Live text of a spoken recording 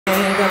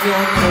가면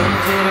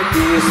편지를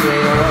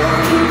끼세요.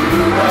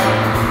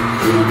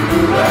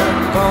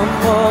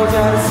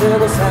 겉모자를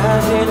쓰고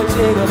사진을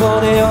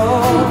찍어보내요.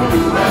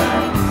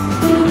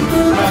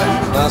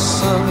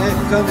 낯선에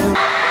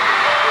가면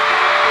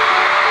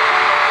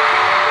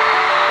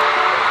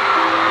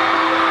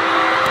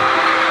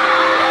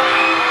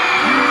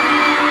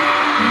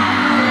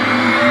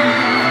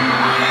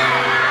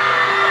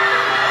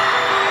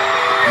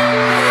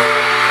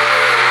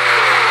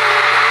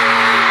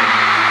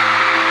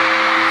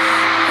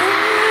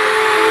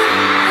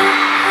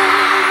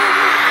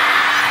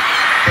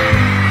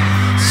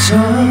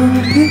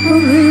Some people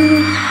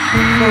live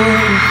for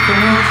the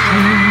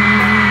fortune.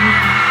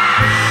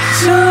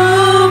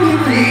 Some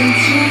people live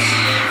just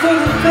for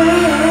the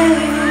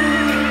fame.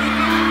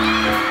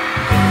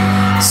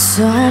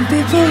 Some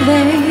people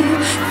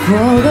live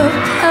for the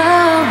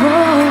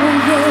power,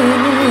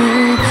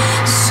 yeah.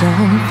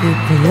 Some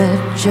people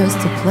live just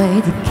to play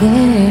the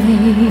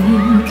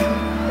game.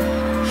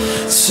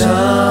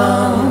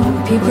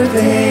 Some people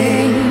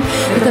think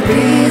with the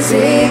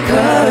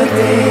physical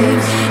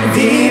things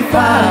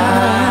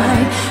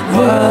define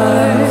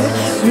words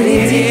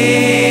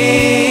within.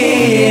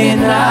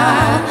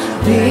 I've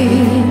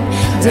been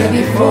there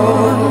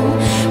before,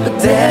 but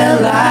their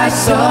lives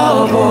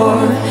so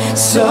bored,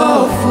 so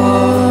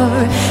full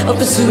of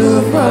the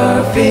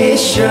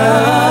superficial.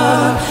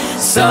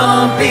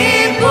 Some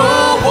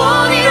people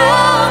want it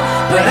all,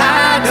 but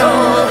I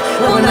don't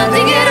want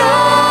nothing at all.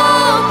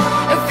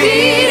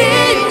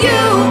 Feeding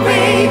you,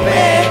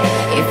 baby,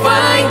 if I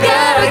ain't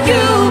got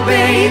you,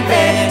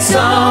 baby.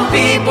 Some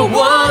people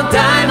want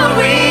diamond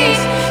rings,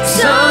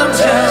 some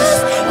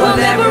just want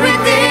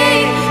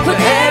everything, but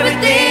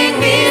everything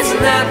means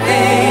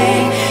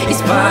nothing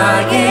if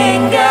I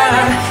ain't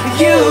got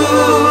you.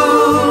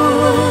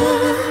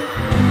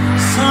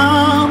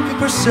 Some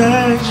people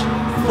search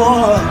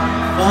for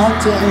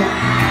fountain,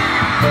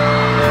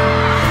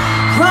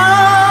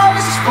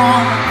 promises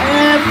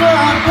forever.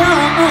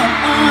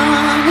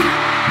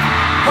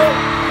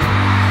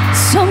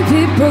 Some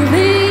people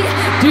need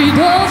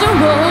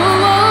 3,000 roses,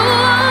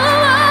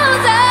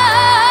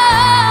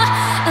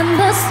 and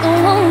that's the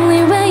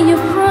only way you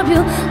prove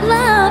you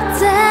love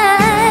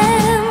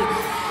them.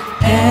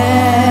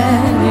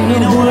 And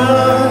in a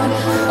world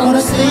on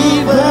a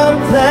silver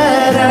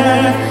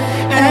platter,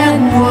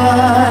 and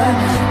what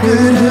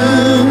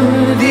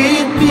could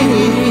it be?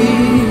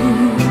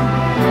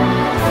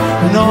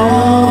 No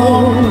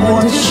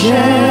one to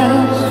share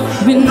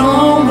with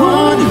no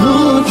one who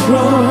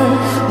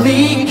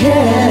truly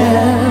cares.